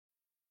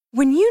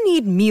When you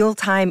need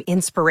mealtime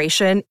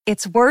inspiration,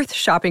 it's worth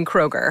shopping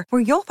Kroger,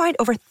 where you'll find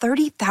over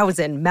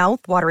 30,000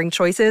 mouth-watering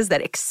choices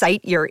that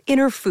excite your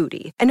inner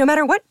foodie. And no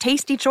matter what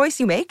tasty choice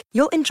you make,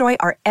 you'll enjoy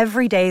our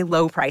everyday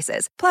low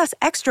prices, plus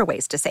extra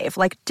ways to save,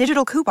 like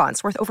digital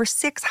coupons worth over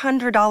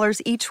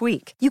 $600 each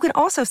week. You can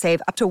also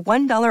save up to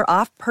 $1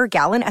 off per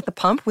gallon at the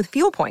pump with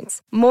fuel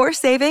points. More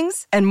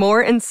savings and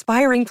more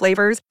inspiring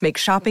flavors make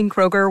shopping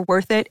Kroger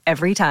worth it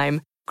every time.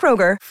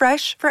 Kroger,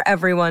 fresh for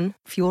everyone.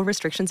 Fuel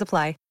restrictions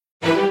apply.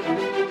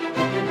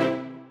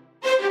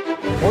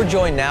 We're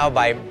joined now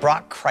by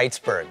Brock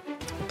Kreitzburg.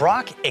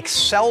 Brock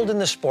excelled in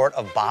the sport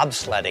of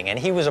bobsledding, and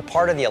he was a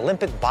part of the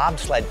Olympic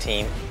bobsled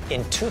team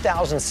in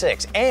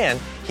 2006, and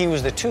he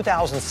was the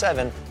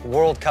 2007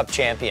 World Cup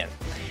champion.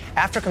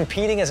 After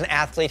competing as an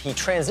athlete, he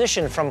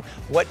transitioned from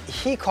what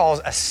he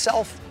calls a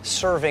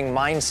self-serving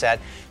mindset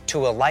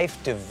to a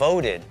life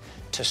devoted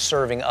to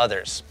serving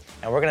others.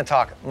 And we're going to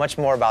talk much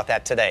more about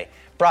that today.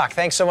 Brock,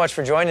 thanks so much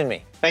for joining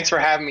me. Thanks for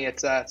having me.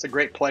 It's a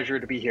great pleasure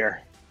to be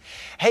here.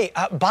 Hey,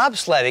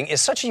 bobsledding is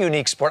such a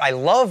unique sport. I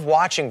love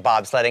watching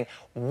bobsledding.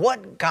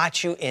 What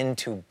got you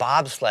into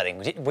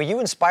bobsledding? Were you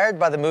inspired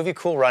by the movie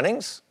Cool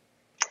Runnings?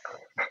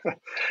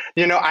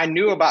 I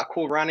knew about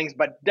Cool Runnings,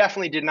 but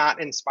definitely did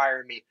not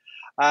inspire me.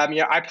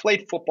 I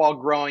played football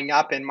growing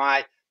up, and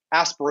my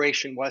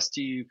aspiration was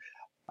to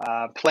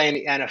play in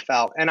the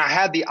NFL. And I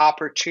had the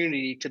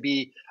opportunity to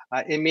be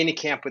in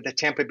minicamp with the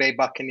Tampa Bay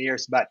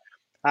Buccaneers, but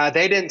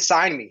they didn't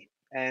sign me.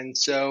 And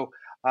so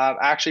I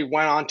actually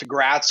went on to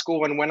grad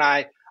school. And when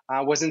I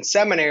was in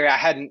seminary, I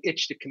had an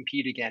itch to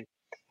compete again.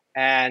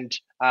 And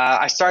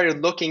I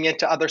started looking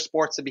into other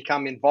sports to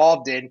become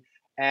involved in.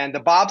 And the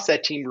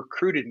bobsled team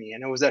recruited me.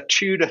 And it was a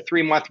 2 to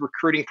 3 month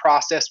recruiting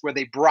process where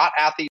they brought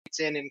athletes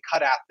in and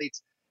cut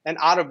athletes. And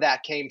out of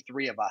that came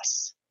 3 of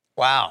us.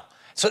 Wow.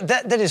 So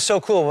that is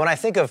so cool. When I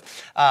think of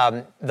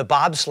the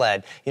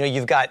bobsled,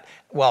 you've got,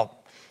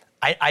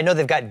 I know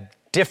they've got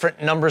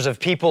different numbers of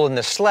people in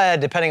the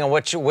sled, depending on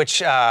which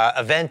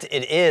event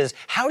it is.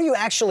 How do you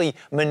actually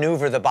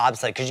maneuver the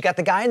bobsled? Because you got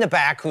the guy in the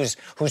back who's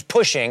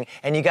pushing,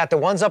 and you got the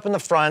ones up in the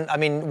front. I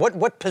mean,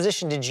 what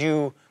position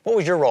what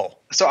was your role?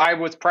 So I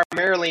was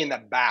primarily in the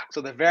back, so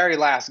the very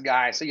last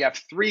guy. So you have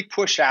 3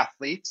 push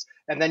athletes,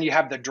 and then you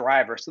have the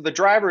driver. So the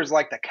driver is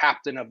like the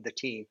captain of the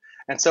team.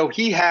 And so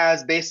he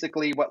has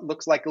basically what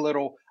looks like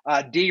little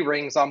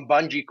D-rings on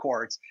bungee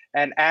cords.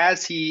 And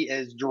as he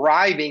is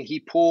driving, he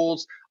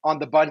pulls on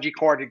the bungee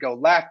cord to go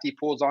left. He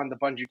pulls on the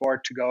bungee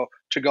cord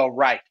to go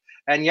right.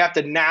 And you have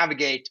to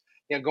navigate,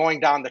 going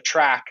down the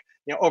track,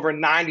 over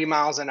 90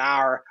 miles an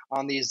hour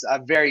on these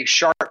very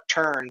sharp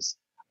turns.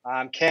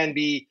 Can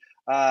be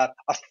a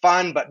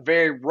fun but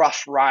very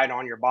rough ride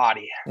on your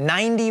body.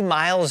 90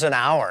 miles an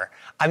hour.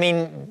 I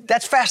mean,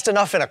 that's fast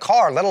enough in a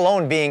car, let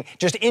alone being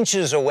just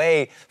inches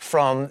away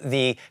from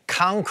the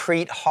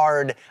concrete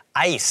hard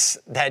ice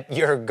that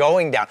you're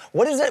going down.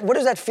 What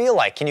does that feel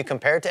like? Can you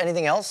compare it to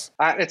anything else?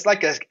 It's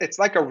like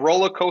a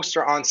roller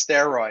coaster on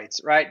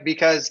steroids, right?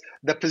 Because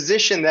the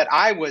position that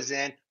I was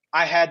in,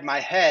 I had my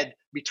head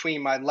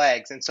between my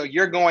legs. And so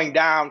you're going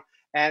down,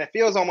 and it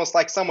feels almost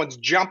like someone's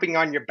jumping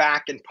on your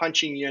back and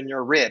punching you in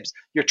your ribs.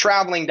 You're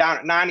traveling down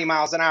at 90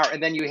 miles an hour,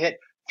 and then you hit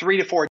 3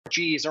 to 4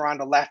 G's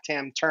around a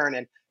left-hand turn.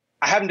 And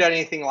I haven't done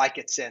anything like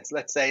it since.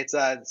 Let's say it's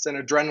an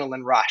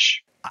adrenaline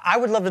rush. I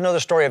would love to know the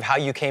story of how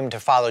you came to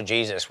follow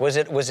Jesus. Was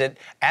it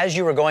as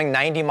you were going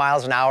 90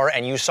 miles an hour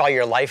and you saw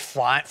your life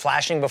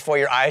flashing before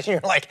your eyes and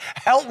you're like,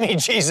 help me,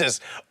 Jesus?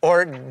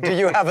 Or do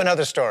you have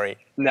another story?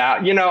 No,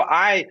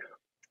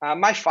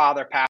 my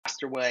father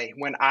passed away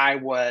when I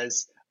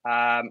was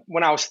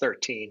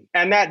 13,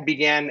 and that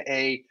began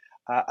a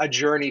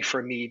journey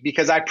for me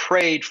because I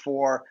prayed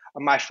for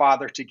my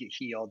father to get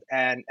healed,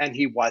 and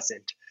he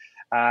wasn't.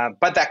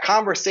 But that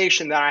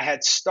conversation that I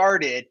had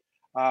started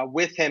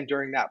with him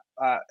during that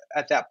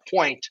at that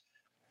point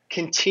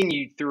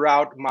continued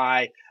throughout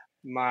my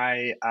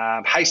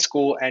high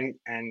school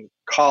and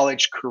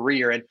college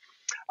career. And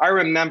I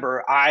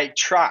remember I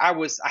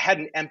had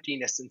an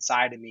emptiness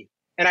inside of me,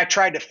 and I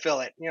tried to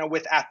fill it,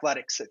 with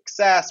athletic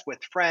success,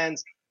 with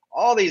friends,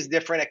 all these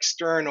different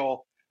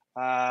external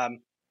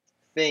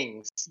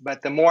things.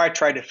 But the more I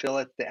tried to fill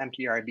it, the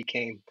emptier I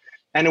became.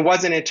 And it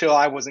wasn't until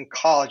I was in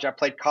college, I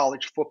played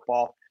college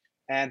football,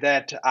 and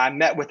that I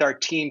met with our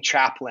team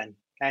chaplain.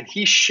 And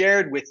he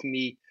shared with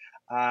me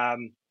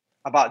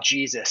about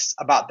Jesus,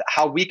 about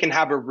how we can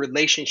have a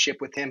relationship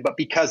with him, but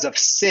because of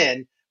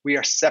sin, we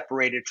are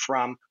separated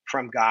from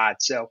God.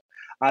 So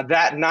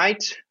that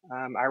night,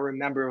 I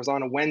remember it was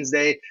on a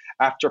Wednesday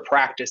after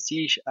practice.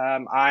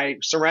 I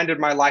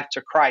surrendered my life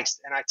to Christ,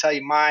 and I tell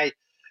you,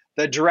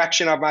 the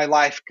direction of my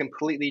life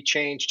completely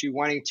changed to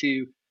wanting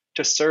to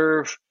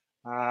serve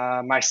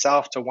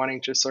myself, to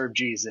wanting to serve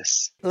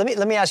Jesus.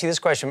 Let me ask you this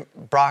question,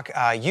 Brock.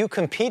 You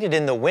competed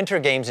in the Winter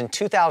Games in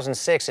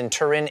 2006 in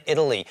Turin,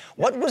 Italy.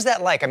 What was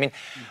that like? I mean,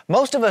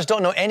 most of us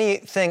don't know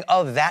anything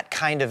of that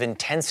kind of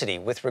intensity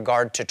with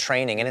regard to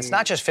training. And it's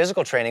not just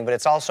physical training, but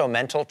it's also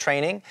mental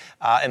training,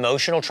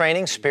 emotional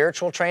training,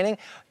 spiritual training.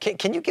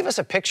 Can you give us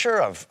a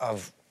picture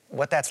of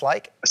what that's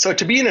like? So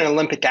to be an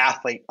Olympic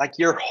athlete, like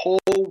your whole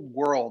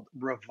world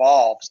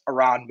revolves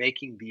around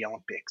making the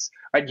Olympics,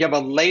 right? You have a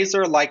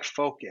laser-like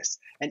focus,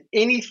 and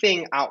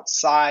anything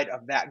outside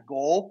of that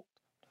goal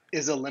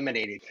is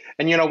eliminated.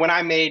 And when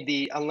I made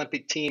the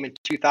Olympic team in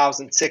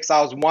 2006,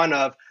 I was one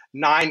of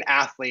 9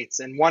 athletes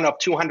and one of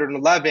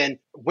 211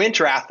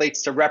 winter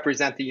athletes to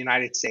represent the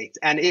United States.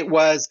 And it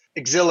was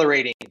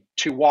exhilarating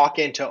to walk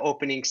into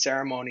opening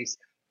ceremonies,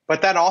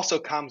 but that also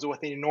comes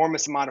with an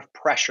enormous amount of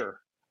pressure.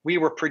 We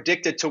were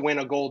predicted to win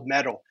a gold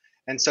medal.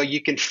 And so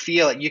you can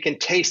feel it, you can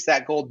taste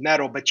that gold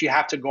medal, but you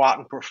have to go out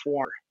and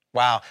perform.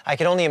 Wow, I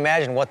can only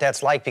imagine what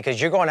that's like, because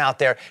you're going out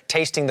there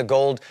tasting the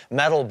gold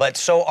medal, but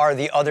so are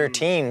the other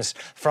teams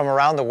from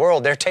around the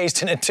world. They're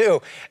tasting it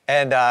too.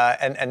 And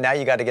now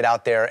you got to get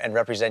out there and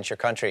represent your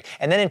country.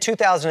 And then in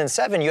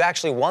 2007, you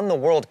actually won the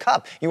World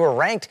Cup. You were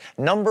ranked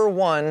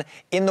 #1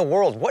 in the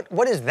world.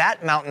 What does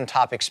that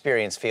mountaintop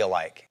experience feel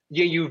like?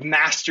 You've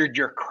mastered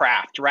your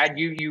craft, right?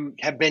 You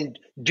have been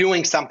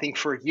doing something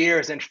for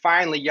years, and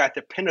finally you're at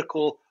the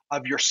pinnacle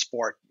of your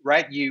sport,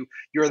 right?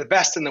 You're the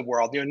best in the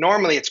world.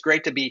 Normally it's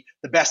great to be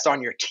the best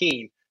on your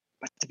team,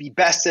 but to be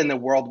best in the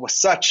world was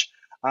such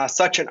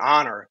an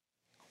honor.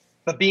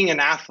 But being an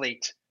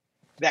athlete,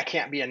 that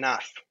can't be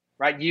enough,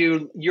 right?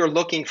 You're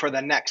looking for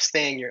the next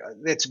thing.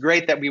 It's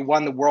great that we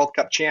won the World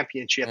Cup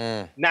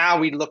championship. Now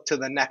we look to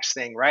the next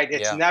thing, right?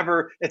 It's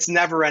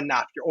never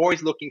enough. You're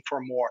always looking for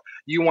more.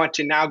 You want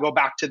to now go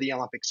back to the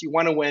Olympics. You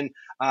want to win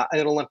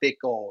an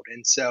Olympic gold.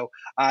 And so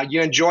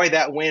you enjoy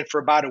that win for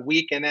about a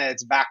week, and then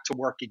it's back to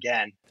work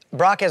again.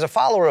 Brock, as a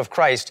follower of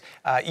Christ,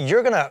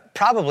 you're going to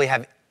probably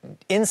have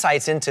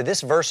insights into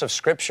this verse of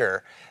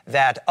Scripture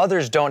that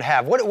others don't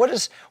have. What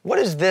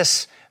does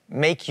this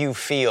make you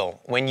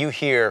feel when you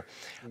hear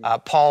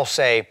Paul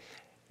say,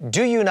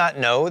 "Do you not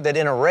know that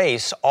in a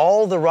race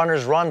all the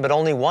runners run, but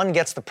only one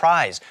gets the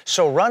prize?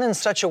 So run in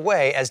such a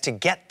way as to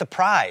get the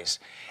prize.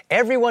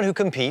 Everyone who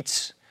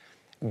competes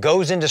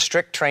goes into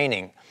strict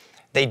training.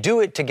 They do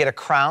it to get a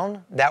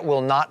crown that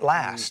will not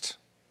last.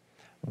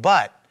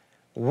 But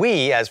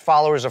we, as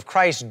followers of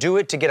Christ, do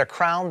it to get a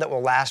crown that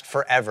will last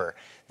forever.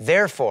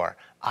 Therefore,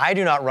 I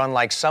do not run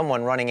like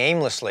someone running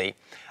aimlessly.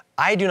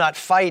 I do not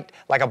fight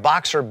like a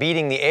boxer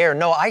beating the air.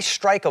 No, I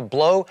strike a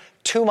blow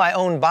to my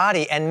own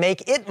body and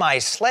make it my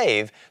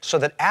slave, so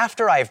that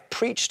after I've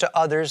preached to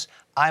others,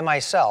 I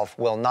myself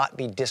will not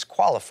be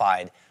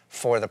disqualified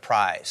for the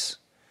prize."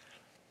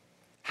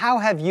 How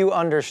have you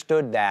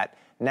understood that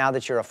now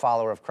that you're a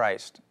follower of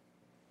Christ?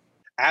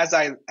 As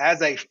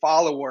a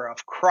follower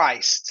of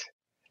Christ,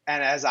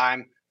 and as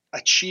I'm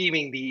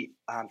achieving the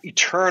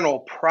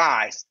eternal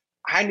prize,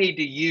 I need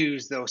to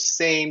use those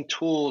same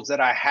tools that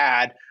I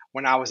had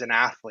when I was an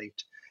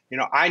athlete.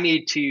 I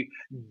need to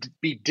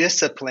be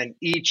disciplined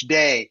each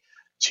day,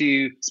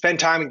 to spend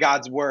time in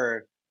God's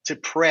Word, to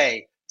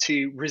pray,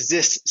 to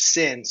resist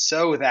sin,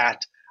 so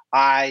that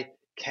I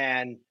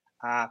can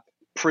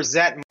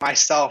present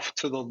myself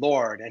to the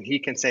Lord and He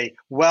can say,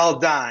 "Well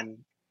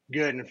done,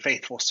 good and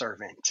faithful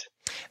servant."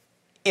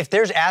 If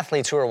there's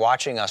athletes who are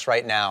watching us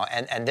right now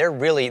and their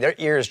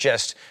ears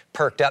just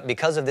perked up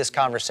because of this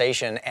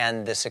conversation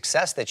and the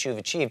success that you've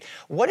achieved,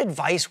 what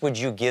advice would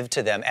you give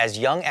to them as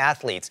young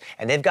athletes,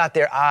 and they've got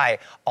their eye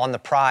on the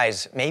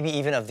prize, maybe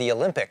even of the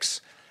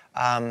Olympics,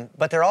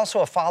 but they're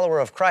also a follower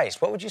of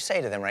Christ? What would you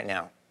say to them right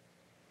now?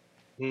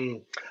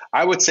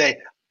 I would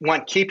say,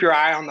 keep your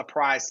eye on the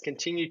prize.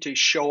 Continue to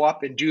show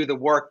up and do the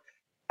work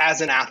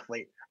as an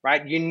athlete,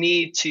 right? You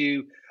need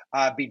to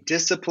be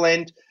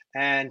disciplined,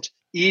 and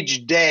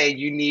each day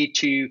you need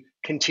to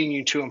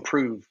continue to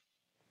improve.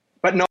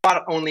 But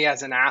not only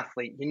as an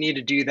athlete, you need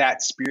to do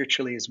that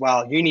spiritually as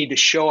well. You need to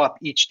show up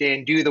each day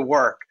and do the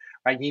work,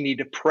 right? You need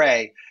to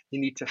pray. You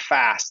need to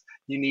fast.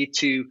 You need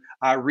to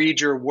read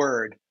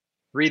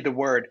the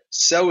word,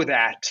 so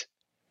that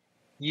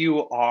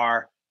you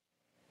are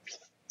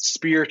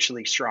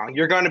spiritually strong.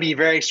 You're going to be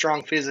very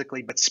strong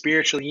physically, but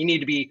spiritually, you need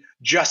to be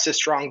just as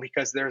strong,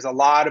 because there's a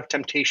lot of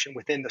temptation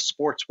within the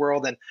sports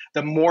world. And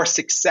the more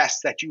success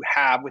that you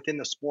have within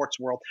the sports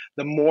world,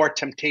 the more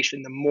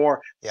temptation, the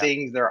more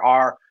things there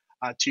are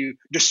to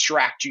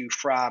distract you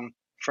from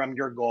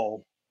your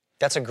goal.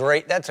 That's a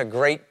great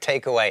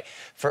takeaway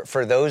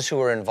for those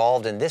who are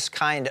involved in this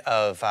kind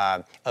of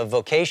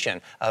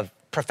vocation, of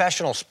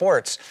professional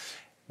sports.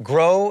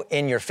 Grow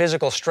in your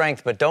physical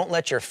strength, but don't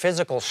let your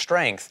physical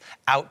strength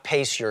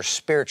outpace your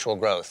spiritual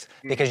growth,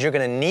 because you're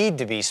going to need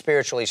to be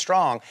spiritually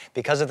strong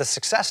because of the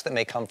success that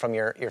may come from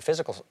your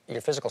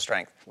physical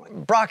strength.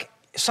 Brock,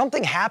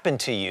 something happened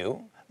to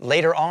you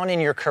later on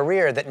in your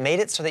career that made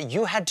it so that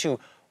you had to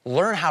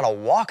learn how to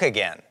walk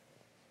again,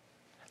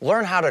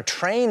 learn how to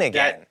train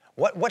again.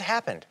 What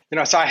happened?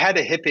 So I had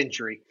a hip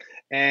injury,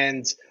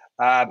 and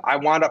I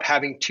wound up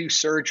having 2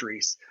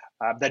 surgeries.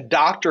 The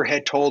doctor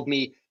had told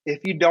me,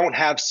 if you don't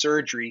have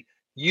surgery,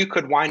 you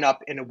could wind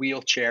up in a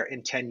wheelchair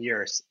in 10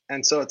 years.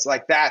 And so it's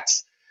like,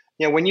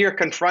 when you're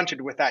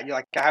confronted with that, you're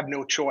like, I have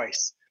no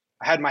choice.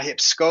 I had my hip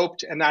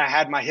scoped, and then I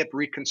had my hip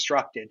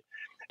reconstructed.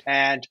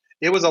 And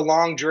it was a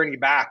long journey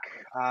back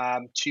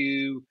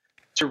to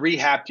to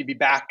rehab to be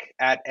back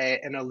at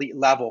an elite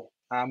level.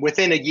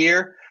 Within a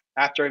year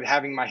after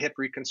having my hip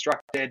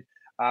reconstructed,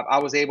 I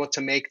was able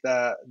to make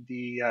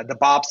the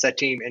bobsled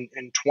team in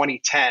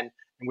 2010,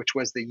 which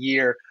was the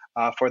year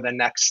for the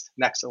next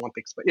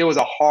Olympics. But it was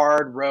a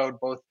hard road.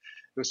 Both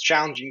it was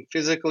challenging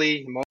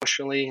physically,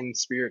 emotionally, and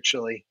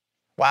spiritually.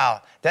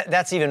 Wow,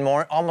 that's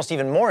almost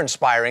even more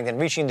inspiring than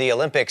reaching the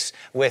Olympics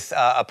with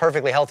a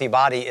perfectly healthy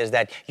body, is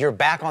that you're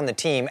back on the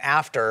team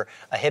after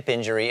a hip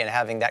injury and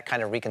having that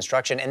kind of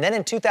reconstruction. And then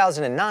in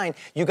 2009,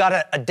 you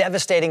got a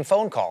devastating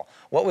phone call.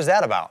 What was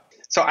that about?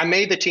 So I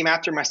made the team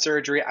after my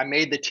surgery. I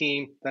made the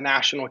team, the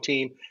national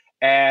team.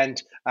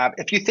 And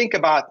if you think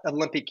about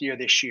Olympic year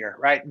this year,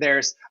 right,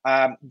 there's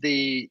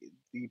the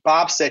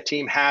bobsled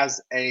team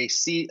has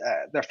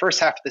the first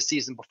half of the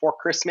season before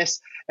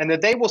Christmas, and then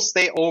they will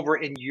stay over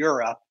in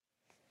Europe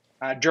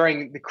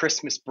during the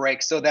Christmas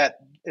break, so that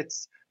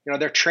it's,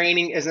 their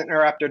training isn't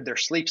interrupted, their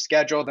sleep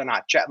schedule, they're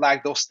not jet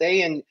lagged. They'll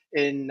stay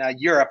in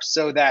Europe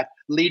so that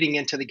leading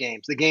into the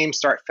games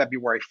start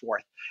February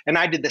 4th. And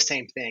I did the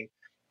same thing.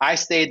 I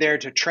stayed there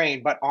to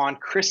train, but on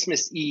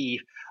Christmas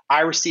Eve,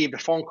 I received a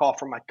phone call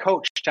from my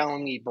coach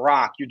telling me,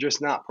 Brock, you're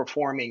just not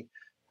performing.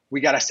 We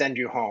got to send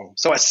you home.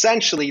 So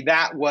essentially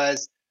that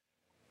was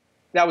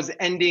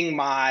ending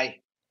my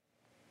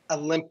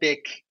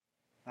Olympic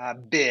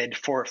bid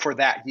for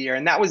that year.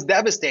 And that was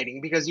devastating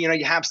because,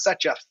 you have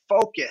such a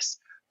focus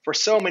for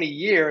so many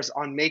years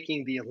on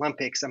making the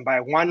Olympics. And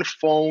by one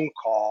phone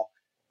call,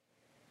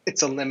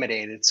 it's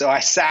eliminated. So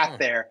I sat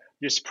there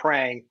just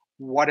praying,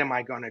 what am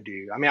I going to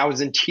do? I mean, I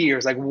was in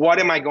tears. Like, what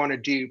am I going to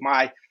do?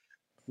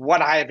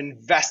 What I have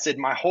invested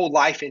my whole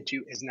life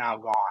into is now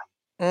gone.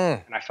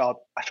 And I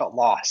felt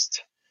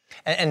lost.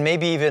 And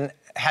maybe even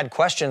had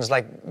questions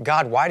like,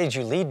 God, why did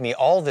you lead me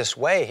all this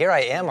way? Here I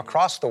am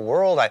across the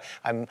world.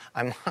 I'm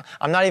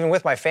not even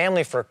with my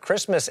family for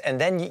Christmas. And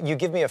then you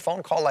give me a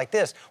phone call like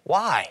this.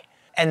 Why?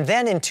 And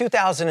then in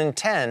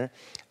 2010,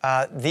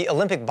 the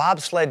Olympic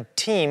bobsled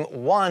team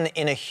won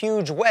in a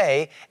huge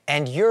way,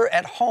 and you're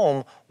at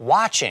home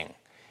watching,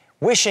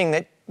 wishing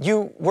that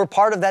you were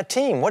part of that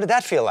team. What did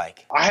that feel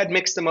like? I had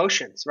mixed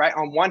emotions, right?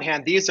 On one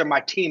hand, these are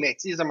my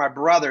teammates. These are my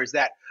brothers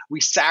that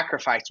we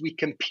sacrificed. We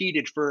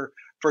competed for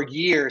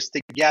years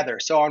together.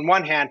 So on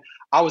one hand,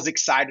 I was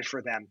excited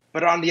for them.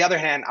 But on the other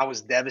hand, I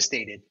was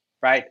devastated,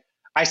 right?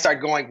 I started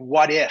going,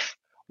 what if?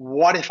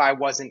 What if I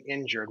wasn't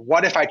injured?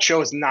 What if I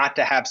chose not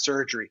to have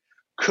surgery?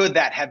 Could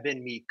that have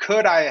been me?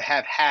 Could I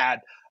have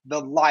had the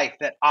life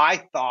that I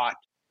thought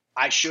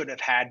I should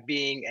have had,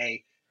 being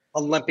a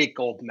Olympic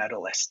gold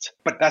medalist?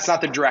 But that's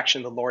not the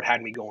direction the Lord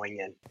had me going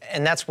in.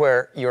 And that's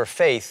where your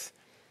faith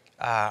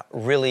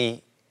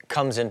really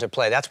comes into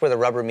play. That's where the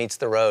rubber meets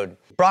the road.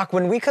 Brock,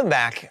 when we come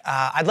back,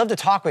 I'd love to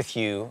talk with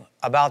you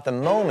about the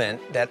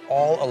moment that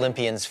all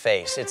Olympians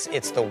face.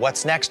 It's the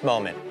what's next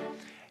moment.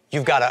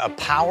 You've got a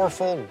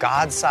powerful,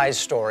 God-sized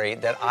story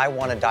that I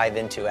want to dive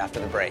into after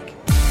the break.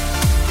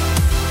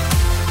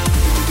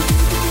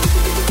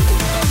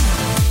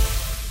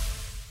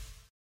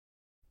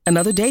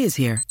 Another day is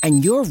here,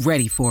 and you're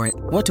ready for it.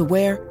 What to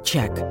wear?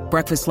 Check.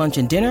 Breakfast, lunch,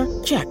 and dinner?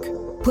 Check.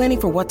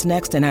 Planning for what's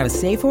next and how to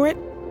save for it?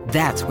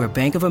 That's where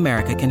Bank of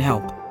America can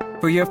help.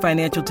 For your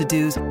financial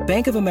to-dos,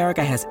 Bank of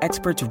America has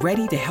experts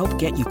ready to help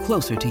get you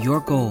closer to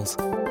your goals.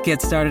 Get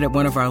started at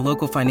one of our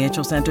local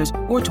financial centers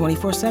or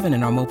 24/7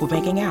 in our mobile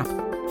banking app.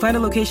 Find a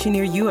location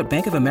near you at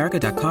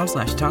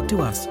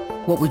bankofamerica.com/talktous.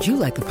 What would you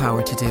like the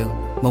power to do?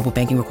 Mobile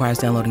banking requires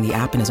downloading the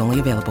app and is only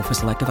available for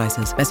select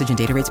devices. Message and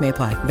data rates may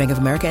apply. Bank of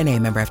America N.A.,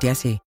 member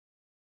FDIC.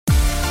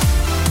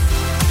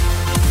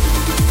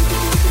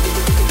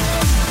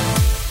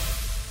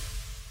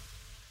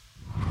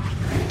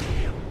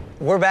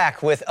 We're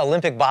back with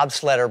Olympic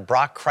bobsledder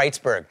Brock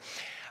Kreitzburg.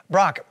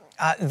 Brock,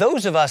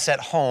 those of us at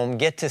home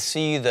get to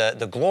see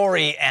the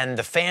glory and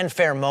the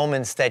fanfare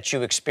moments that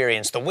you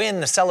experience, the win,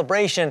 the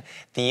celebration,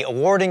 the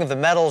awarding of the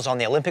medals on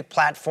the Olympic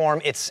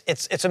platform. It's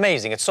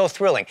amazing. It's so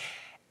thrilling.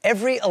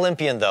 Every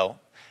Olympian, though,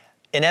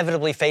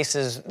 inevitably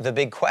faces the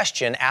big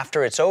question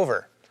after it's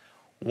over.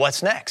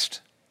 What's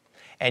next?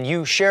 And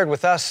you shared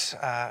with us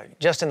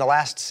just in the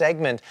last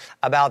segment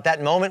about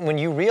that moment when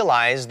you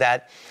realized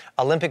that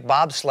Olympic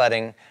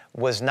bobsledding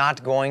was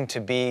not going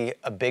to be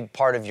a big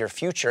part of your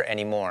future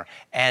anymore.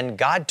 And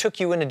God took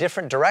you in a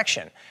different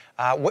direction.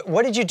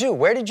 What did you do?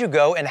 Where did you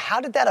go? And how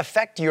did that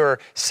affect your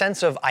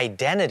sense of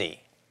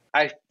identity?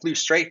 I flew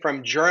straight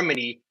from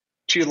Germany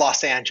to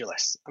Los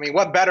Angeles. I mean,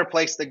 what better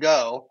place to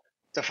go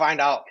to find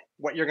out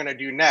what you're going to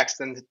do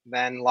next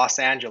than Los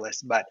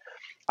Angeles? But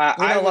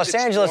Los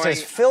Angeles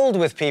is filled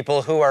with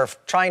people who are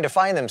trying to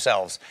find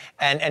themselves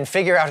and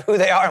figure out who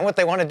they are and what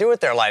they want to do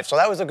with their life. So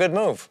that was a good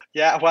move.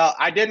 Yeah, well,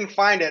 I didn't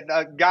find it.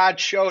 God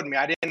showed me.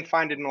 I didn't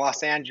find it in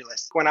Los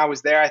Angeles. When I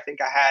was there, I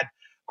think I had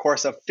a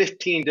course of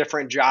 15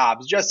 different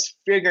jobs, just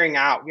figuring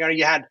out,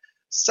 you had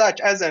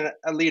as an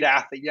elite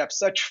athlete, you have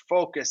such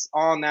focus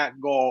on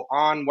that goal,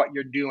 on what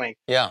you're doing.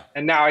 Yeah.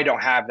 And now I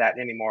don't have that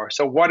anymore.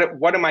 So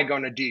what am I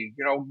going to do?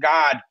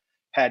 God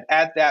had,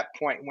 at that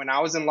point when I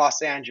was in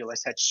Los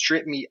Angeles, had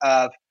stripped me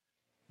of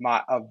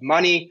of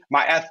money,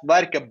 my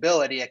athletic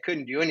ability. I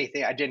couldn't do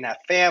anything. I didn't have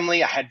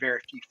family. I had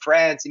very few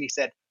friends. And he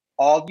said,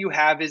 all you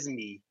have is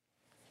me.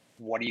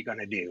 What are you going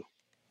to do?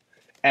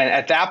 And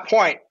at that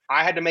point,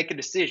 I had to make a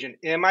decision.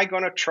 Am I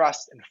going to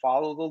trust and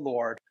follow the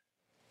Lord,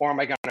 or am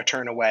I going to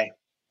turn away?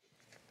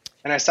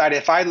 And I decided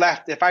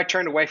if I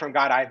turned away from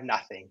God, I have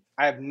nothing.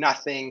 I have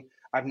nothing.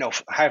 I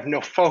have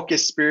no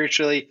focus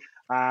spiritually.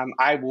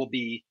 I will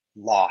be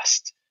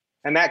lost.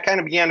 And that kind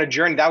of began a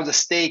journey. That was a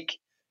stake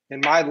in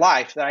my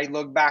life that I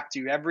look back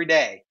to every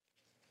day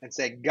and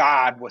say,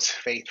 God was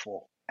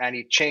faithful, and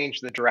he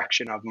changed the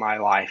direction of my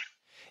life.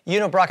 You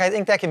know, Brock, I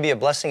think that can be a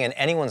blessing in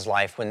anyone's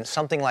life when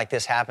something like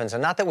this happens.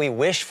 And not that we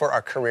wish for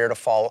our career to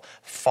fall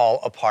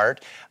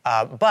apart,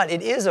 but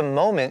it is a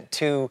moment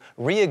to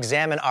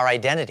re-examine our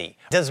identity.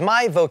 Does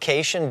my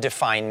vocation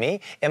define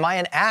me? Am I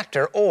an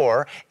actor,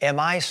 or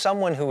am I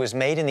someone who was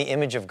made in the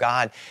image of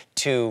God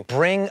to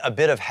bring a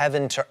bit of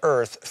heaven to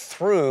earth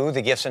through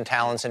the gifts and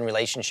talents and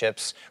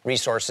relationships,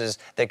 resources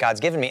that God's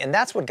given me? And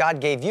that's what God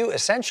gave you,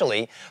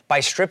 essentially, by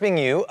stripping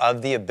you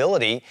of the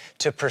ability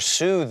to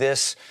pursue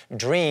this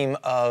dream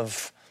of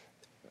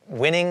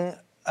winning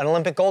an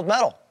Olympic gold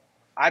medal.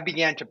 I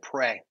began to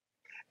pray,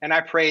 and I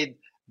prayed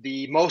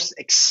the most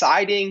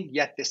exciting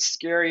yet the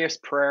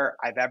scariest prayer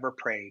I've ever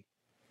prayed.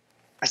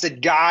 I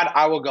said, God,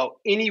 I will go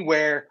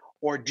anywhere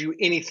or do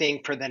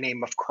anything for the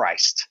name of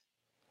Christ.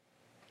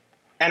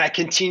 And I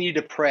continued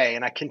to pray,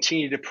 and I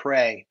continued to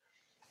pray.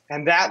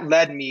 And that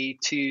led me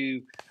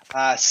to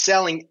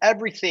selling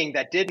everything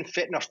that didn't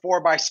fit in a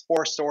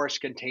 4x4 storage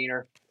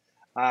container.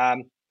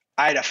 I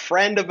had a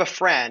friend of a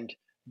friend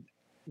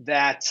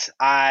that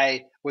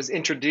I was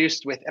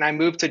introduced with, and I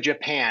moved to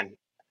Japan.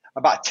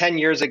 About 10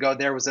 years ago,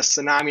 there was a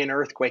tsunami and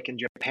earthquake in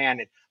Japan,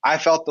 and I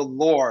felt the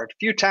Lord. A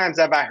few times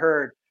have I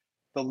heard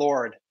the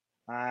Lord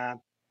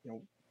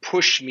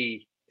push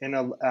me in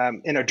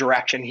a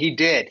direction. He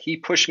did. He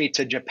pushed me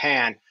to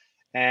Japan,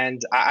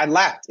 and I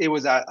left. It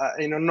was an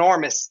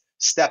enormous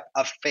step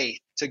of faith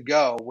to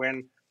go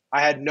when I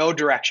had no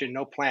direction,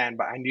 no plan,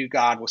 but I knew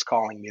God was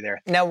calling me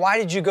there. Now, why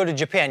did you go to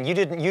Japan? You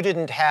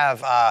didn't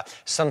have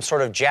some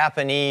sort of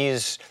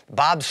Japanese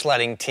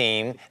bobsledding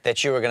team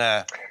that you were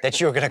gonna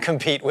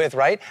compete with,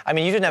 right? I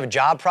mean, you didn't have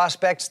job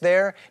prospects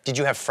there. Did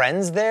you have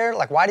friends there?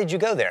 Like, why did you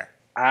go there?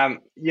 I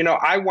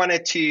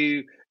wanted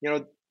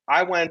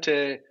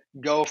to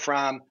go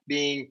from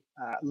being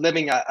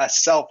living a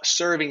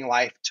self-serving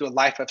life to a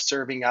life of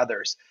serving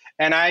others,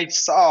 and I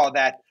saw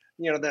that.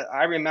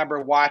 I remember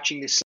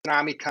watching the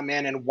tsunami come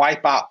in and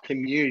wipe out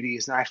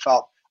communities, and I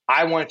felt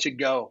I wanted to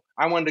go.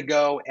 I wanted to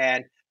go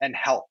and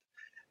help.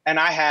 And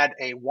I had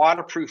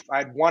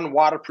one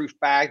waterproof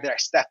bag that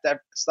I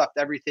stuffed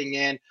everything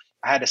in.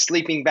 I had a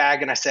sleeping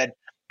bag, and I said,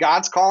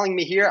 God's calling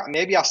me here.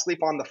 Maybe I'll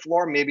sleep on the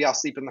floor. Maybe I'll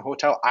sleep in the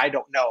hotel. I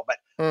don't know, but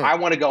I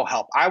want to go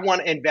help. I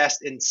want to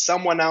invest in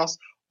someone else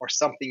or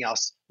something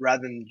else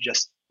rather than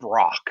just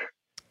Brock.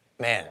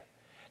 Man,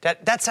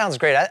 that sounds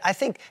great. I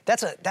think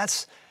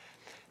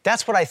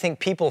that's what I think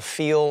people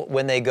feel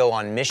when they go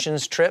on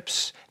missions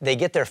trips. They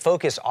get their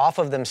focus off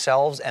of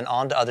themselves and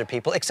onto other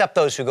people, except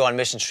those who go on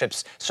missions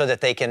trips so that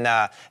they can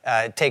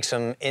take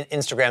some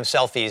Instagram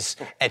selfies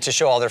and to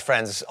show all their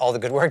friends all the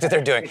good work that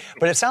they're doing.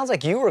 But it sounds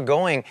like you were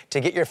going to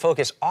get your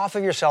focus off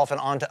of yourself and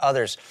onto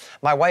others.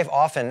 My wife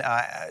often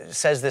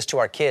says this to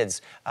our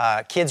kids.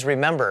 Kids,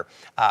 remember,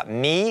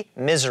 me,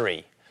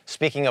 misery.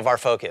 Speaking of our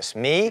focus,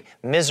 me,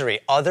 misery,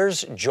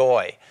 others,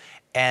 joy.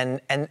 And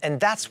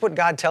that's what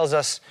God tells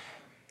us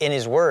in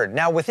his word.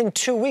 Now, within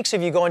 2 weeks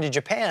of you going to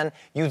Japan,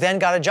 you then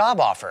got a job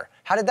offer.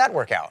 How did that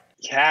work out?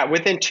 Yeah,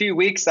 within 2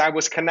 weeks, I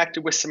was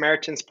connected with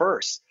Samaritan's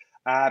Purse.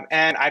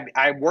 And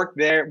I worked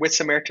there with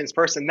Samaritan's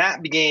Purse, and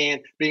that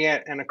began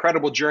an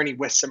incredible journey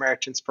with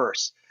Samaritan's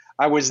Purse.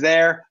 I was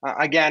there,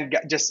 again,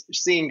 just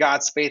seeing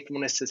God's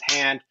faithfulness, his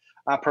hand,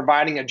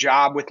 providing a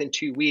job within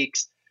 2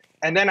 weeks.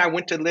 And then I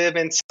went to live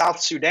in South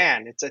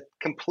Sudan. It's a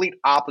complete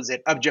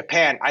opposite of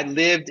Japan. I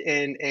lived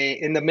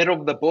in the middle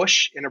of the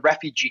bush in a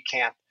refugee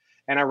camp.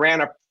 And I ran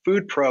a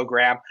food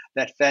program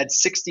that fed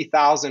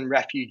 60,000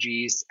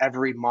 refugees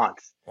every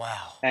month.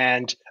 Wow.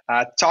 And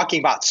talking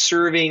about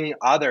serving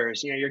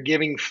others, you're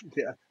giving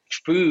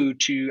food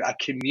to a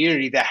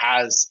community that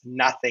has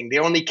nothing. They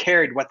only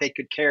carried what they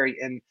could carry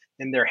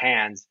in their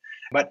hands.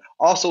 But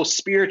also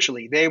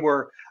spiritually, they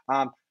were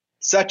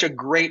such a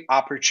great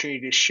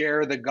opportunity to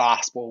share the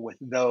gospel with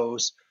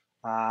those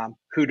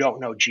who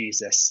don't know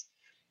Jesus.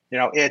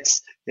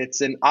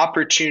 It's an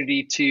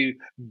opportunity to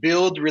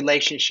build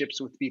relationships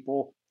with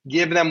people,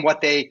 give them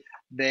what they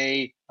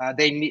need,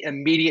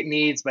 immediate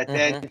needs, but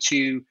then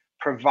to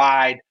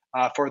provide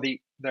for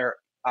their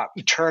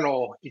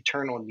eternal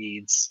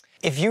needs.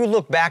 If you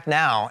look back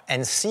now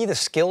and see the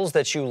skills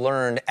that you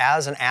learned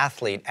as an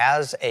athlete,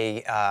 as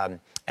an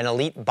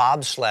elite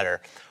bobsledder,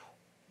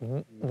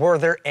 were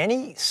there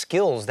any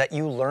skills that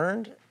you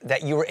learned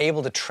that you were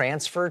able to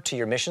transfer to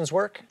your missions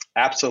work?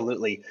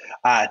 Absolutely.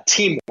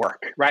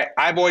 Teamwork, right?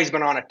 I've always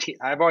been on a team.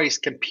 I've always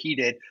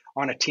competed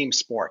on a team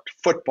sport,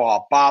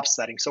 football,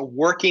 bobsledding. So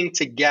working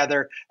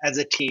together as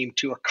a team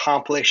to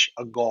accomplish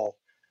a goal.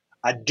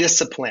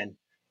 discipline.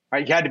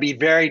 Right? You had to be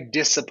very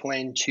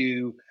disciplined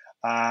to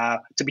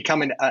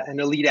become an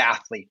elite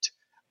athlete.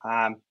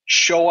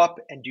 Show up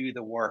and do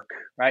the work,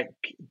 right?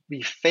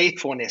 Be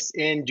faithfulness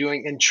in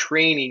doing and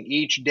training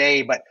each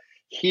day. But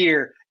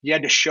here you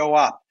had to show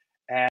up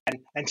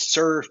and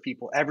serve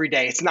people every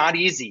day. It's not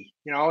easy.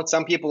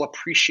 Some people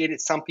appreciate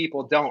it, some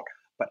people don't.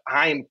 But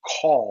I am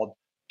called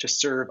to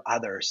serve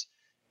others.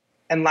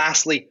 And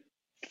lastly,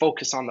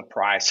 focus on the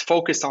prize,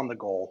 focus on the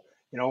goal.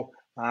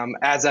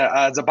 As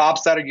a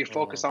bobsledder, you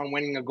focus on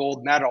winning a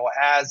gold medal.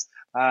 As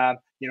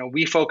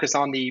we focus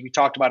on we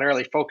talked about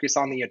earlier, focus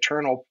on the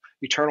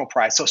eternal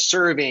prize. So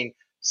serving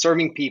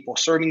people,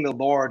 serving the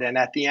Lord, and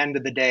at the end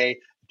of the day,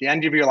 at the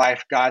end of your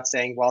life, God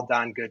saying, "Well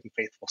done, good and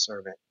faithful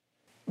servant."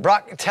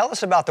 Brock, tell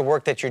us about the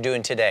work that you're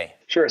doing today.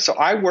 Sure. So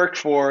I work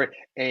for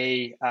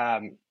a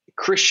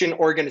Christian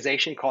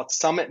organization called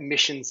Summit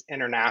Missions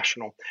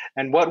International,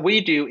 and what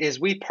we do is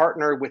we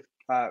partner with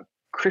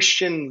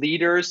Christian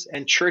leaders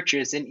and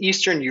churches in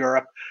Eastern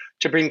Europe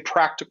to bring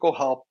practical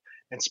help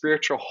and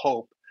spiritual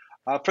hope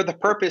for the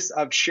purpose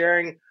of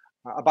sharing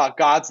about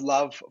God's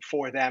love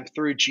for them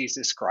through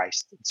Jesus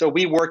Christ. So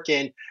we work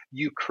in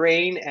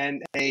Ukraine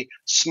and a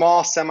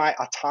small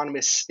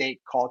semi-autonomous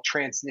state called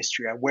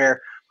Transnistria,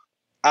 where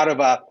out of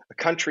a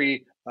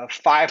country of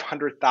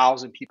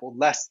 500,000 people,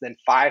 less than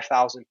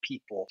 5,000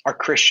 people are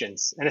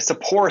Christians. And it's the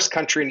poorest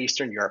country in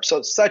Eastern Europe. So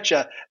it's such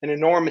an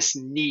enormous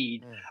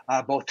need,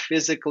 both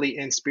physically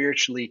and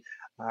spiritually,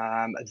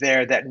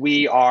 there, that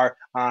we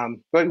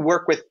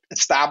work with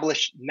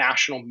established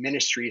national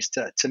ministries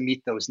to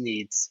meet those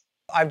needs.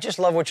 I just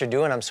love what you're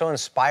doing. I'm so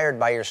inspired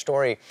by your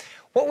story.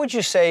 What would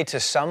you say to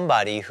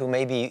somebody who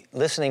may be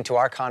listening to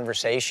our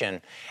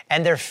conversation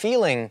and they're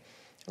feeling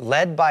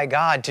led by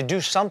God to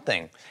do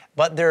something,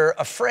 but they're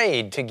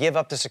afraid to give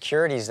up the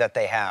securities that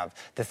they have,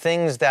 the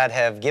things that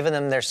have given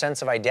them their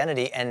sense of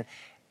identity, and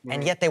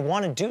yet they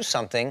want to do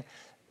something?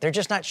 They're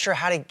just not sure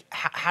how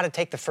to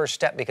take the first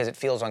step because it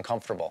feels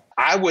uncomfortable.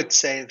 I would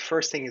say the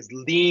first thing is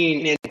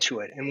lean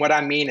into it. And what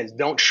I mean is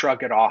don't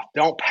shrug it off.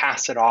 Don't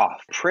pass it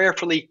off.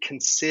 Prayerfully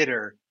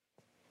consider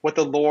what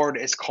the Lord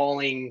is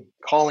calling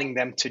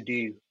them to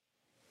do.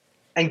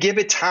 And give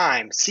it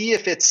time. See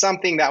if it's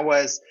something that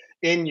was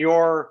in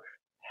your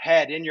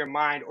head, in your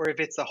mind, or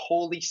if it's the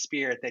Holy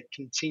Spirit that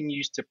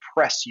continues to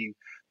press you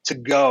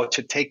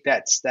to take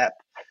that step.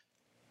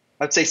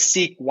 Let's say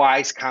seek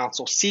wise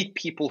counsel, seek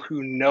people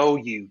who know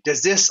you.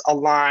 Does this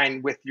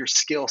align with your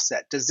skill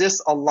set? Does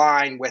this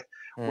align with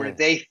where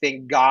they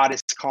think God is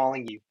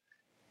calling you?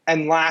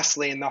 And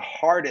lastly, and the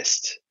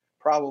hardest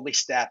probably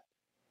step,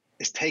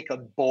 is take a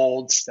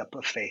bold step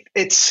of faith.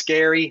 It's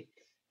scary,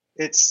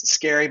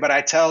 but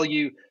I tell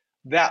you,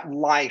 that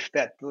life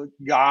that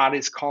God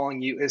is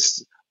calling you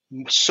is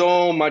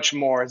so much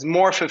more. It's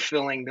more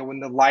fulfilling than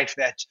the life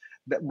that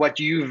what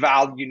you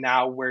value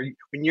now, when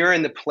you're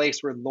in the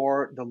place where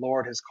the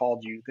Lord has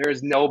called you. There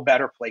is no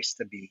better place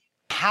to be.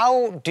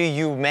 How do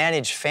you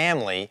manage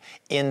family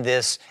in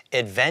this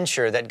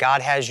adventure that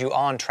God has you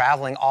on,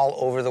 traveling all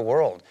over the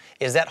world?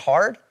 Is that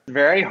hard?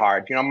 Very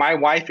hard. My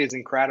wife is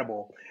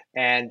incredible.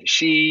 And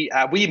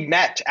we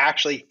met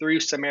actually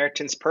through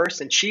Samaritan's Purse,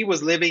 and she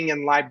was living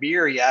in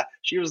Liberia.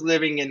 She was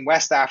living in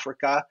West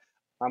Africa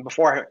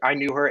before I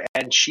knew her,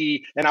 and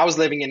I was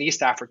living in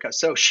East Africa.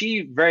 So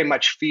she very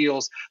much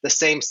feels the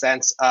same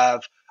sense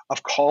of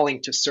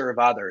calling to serve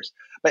others.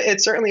 But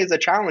it certainly is a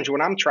challenge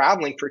when I'm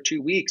traveling for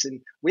 2 weeks,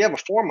 and we have a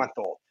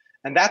 4-month-old,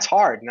 and that's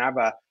hard. And I have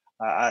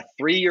a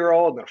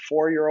 3-year-old, and a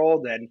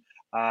 4-year-old, and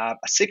a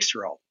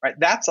 6-year-old. Right?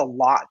 That's a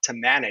lot to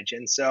manage,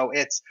 and so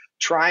it's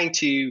trying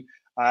to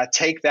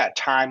take that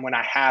time when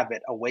I have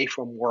it away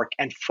from work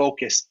and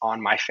focus on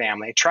my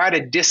family. I try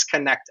to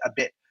disconnect a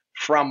bit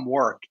from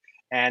work.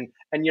 And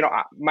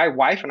my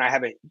wife and I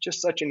have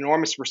just such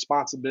enormous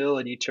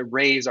responsibility to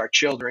raise our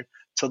children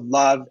to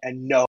love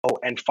and know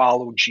and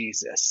follow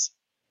Jesus.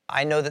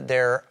 I know that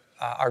there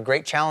are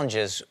great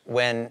challenges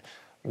when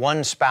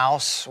one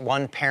spouse,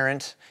 one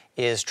parent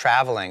is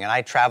traveling, and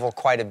I travel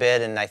quite a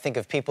bit, and I think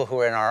of people who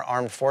are in our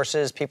armed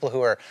forces, people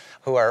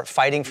who are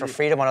fighting for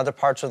freedom on other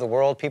parts of the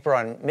world, people who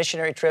are on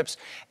missionary trips,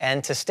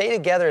 and to stay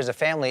together as a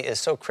family is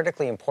so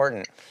critically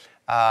important.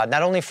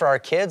 Not only for our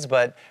kids,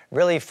 but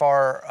really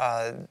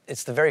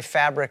it's the very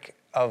fabric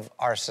of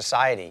our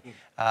society.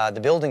 The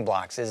building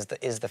blocks is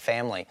the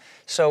family.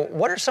 So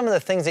what are some of the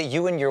things that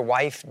you and your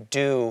wife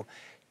do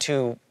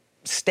to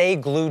stay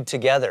glued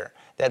together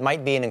that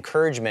might be an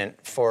encouragement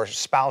for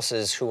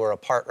spouses who are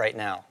apart right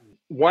now?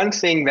 One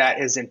thing that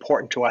is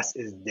important to us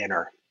is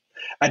dinner.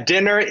 A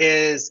dinner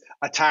is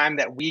a time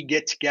that we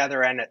get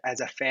together and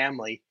as a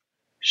family,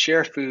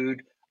 share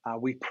food,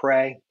 we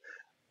pray,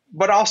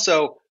 but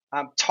also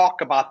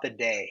talk about the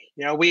day.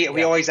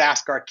 We always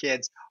ask our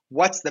kids,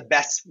 what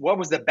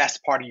was the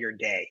best part of your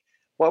day?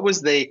 What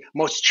was the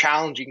most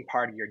challenging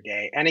part of your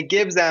day? And it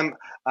gives them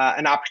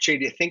an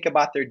opportunity to think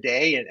about their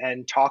day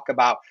and talk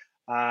about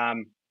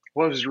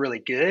what was really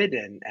good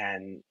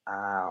and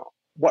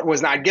what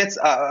was not. It gets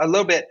a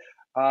little bit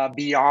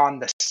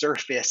beyond the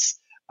surface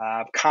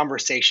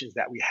conversations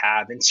that we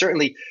have, and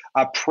certainly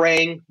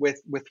praying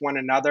with one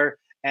another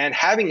and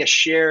having a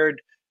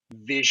shared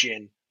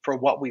vision for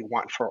what we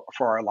want for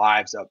our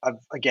lives of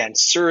again,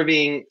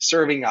 serving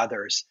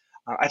others.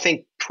 I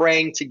think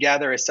praying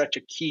together is such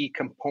a key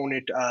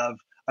component of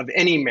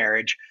any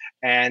marriage,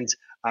 and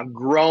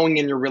growing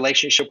in your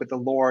relationship with the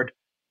Lord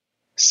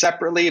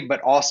separately,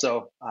 but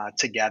also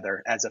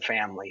together as a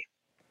family.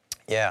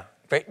 Yeah,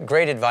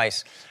 great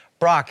advice.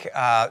 Brock,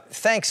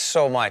 thanks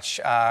so much.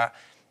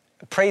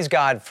 Praise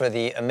God for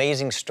the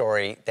amazing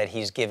story that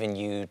he's given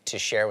you to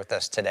share with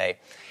us today.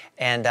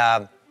 And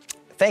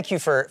thank you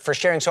for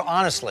sharing so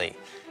honestly.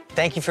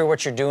 Thank you for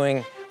what you're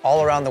doing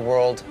all around the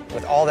world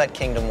with all that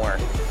kingdom work.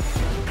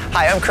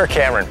 Hi, I'm Kirk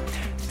Cameron.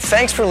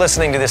 Thanks for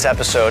listening to this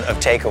episode of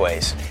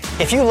Takeaways.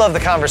 If you love the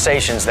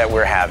conversations that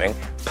we're having,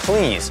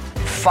 please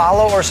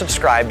follow or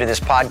subscribe to this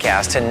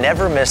podcast to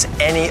never miss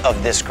any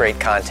of this great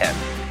content.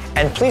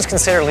 And please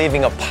consider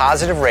leaving a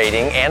positive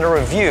rating and a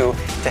review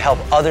to help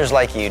others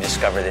like you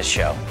discover this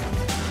show.